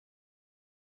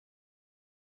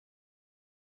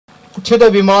today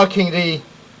we're marking the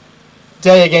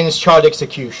Day Against Child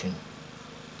Execution.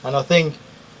 And I think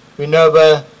we know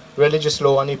where religious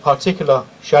law, and in particular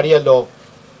Sharia law,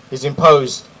 is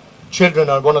imposed. Children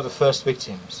are one of the first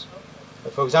victims.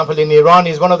 For example, in Iran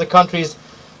is one of the countries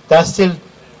that still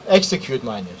execute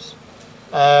minors.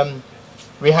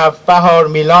 We have Bahar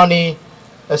Milani,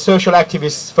 a social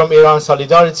activist from Iran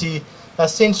Solidarity, that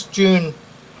since June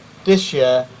this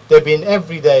year, they've been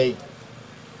every day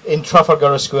in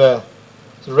Trafalgar Square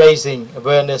raising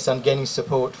awareness and gaining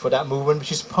support for that movement,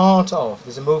 which is part of,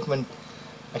 there's a movement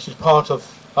actually part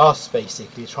of us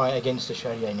basically trying against the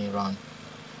Sharia in Iran.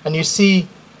 And you see,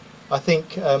 I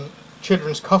think,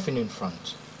 children's coffin in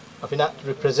front. I think that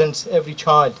represents every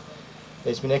child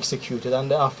that's been executed,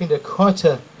 and I think there are quite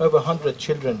over 100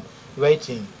 children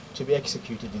waiting to be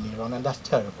executed in Iran, and that's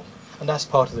terrible. And that's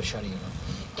part of the Sharia.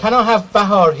 Can I have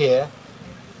Bahar here?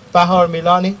 Bahar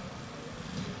Milani?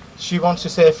 She wants to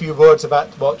say a few words about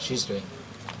what she's doing.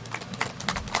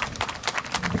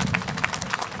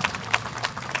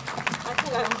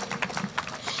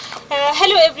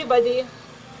 Hello everybody.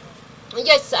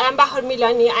 Yes, I'm Bahar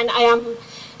Milani, and I am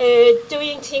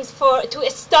doing things to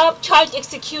stop child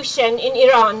execution in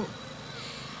Iran.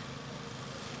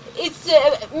 It's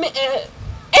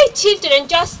 8 children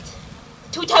just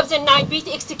 2009 been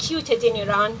executed in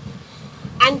Iran,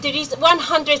 and there is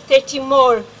 130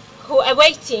 more who are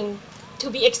waiting to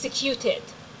be executed.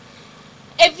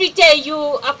 Every day you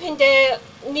open the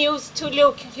news to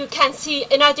look, you can see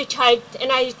another child,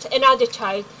 another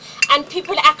child. And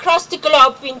people across the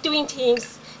globe been doing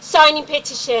things, signing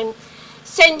petition,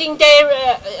 sending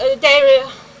their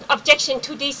objection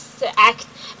to this act.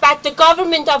 But the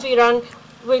government of Iran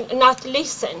will not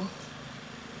listen.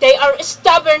 They are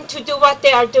stubborn to do what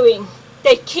they are doing.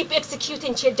 They keep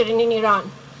executing children in Iran.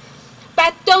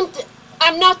 But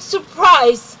I'm not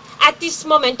surprised at this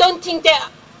moment. Don't think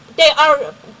they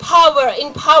are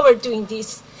in power doing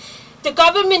this. The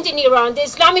government in Iran, the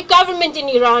Islamic government in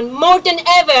Iran, more than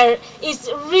ever,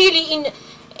 is really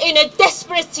in a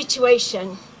desperate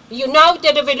situation. You know,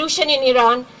 the revolution in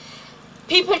Iran,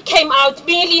 people came out,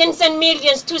 millions and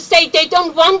millions, to say they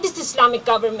don't want this Islamic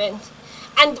government.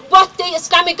 And what the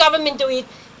Islamic government do is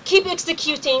keep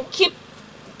executing, keep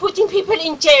putting people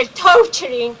in jail,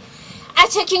 torturing,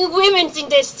 attacking women in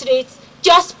the streets,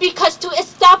 just because to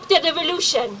stop the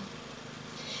revolution.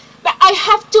 But I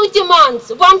have two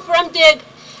demands, one from the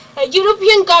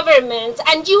European government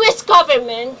and US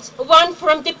government, one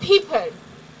from the people.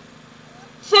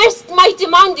 First, my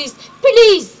demand is,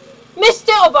 please,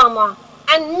 Mr. Obama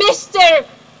and Mr.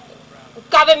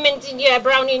 Government in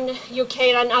Brown in UK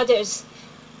and others,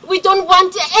 we don't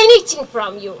want anything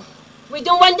from you. We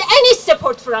don't want any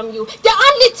support from you. The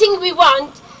only thing we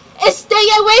want is stay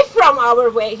away from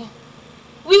our way.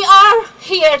 We are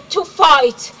here to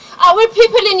fight. Our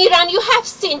people in Iran, you have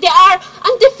seen, they are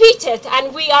undefeated,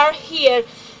 and we are here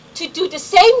to do the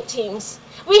same things.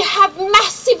 We have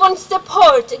massive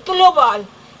support, global,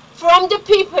 from the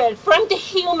people, from the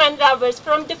human lovers,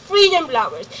 from the freedom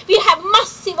lovers. We have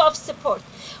massive support.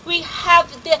 We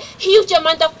have the huge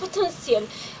amount of potential.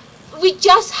 We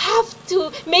just have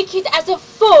to make it as a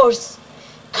force.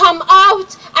 Come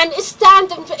out and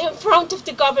stand in front of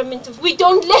the government. We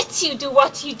don't let you do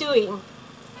what you're doing.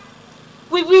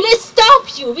 We will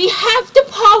stop you. We have the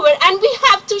power, and we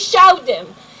have to show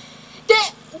them.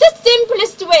 The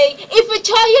simplest way, if a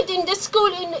child in the school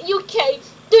in UK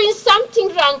doing something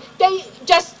wrong, they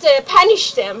just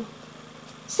punish them,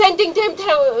 sending them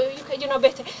to, you know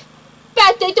better.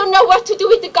 But they don't know what to do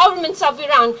with the governments of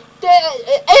Iran.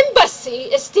 The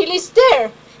embassy still is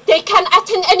there. They can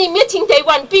attend any meeting they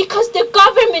want because the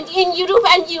government in Europe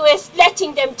and US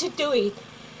letting them to do it.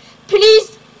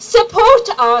 Please support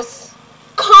us.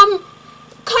 Come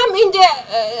in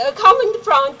the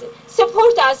front,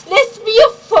 support us. Let's be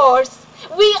a force.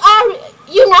 We are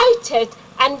united,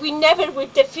 and we never will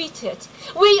defeat it.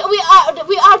 We are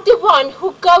the one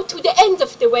who go to the end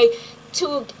of the way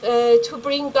to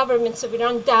bring governments of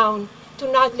Iran down,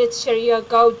 to not let Sharia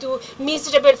go, do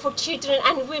miserable for children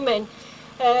and women.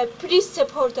 Please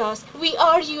support us. We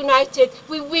are united.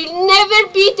 We will never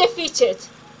be defeated.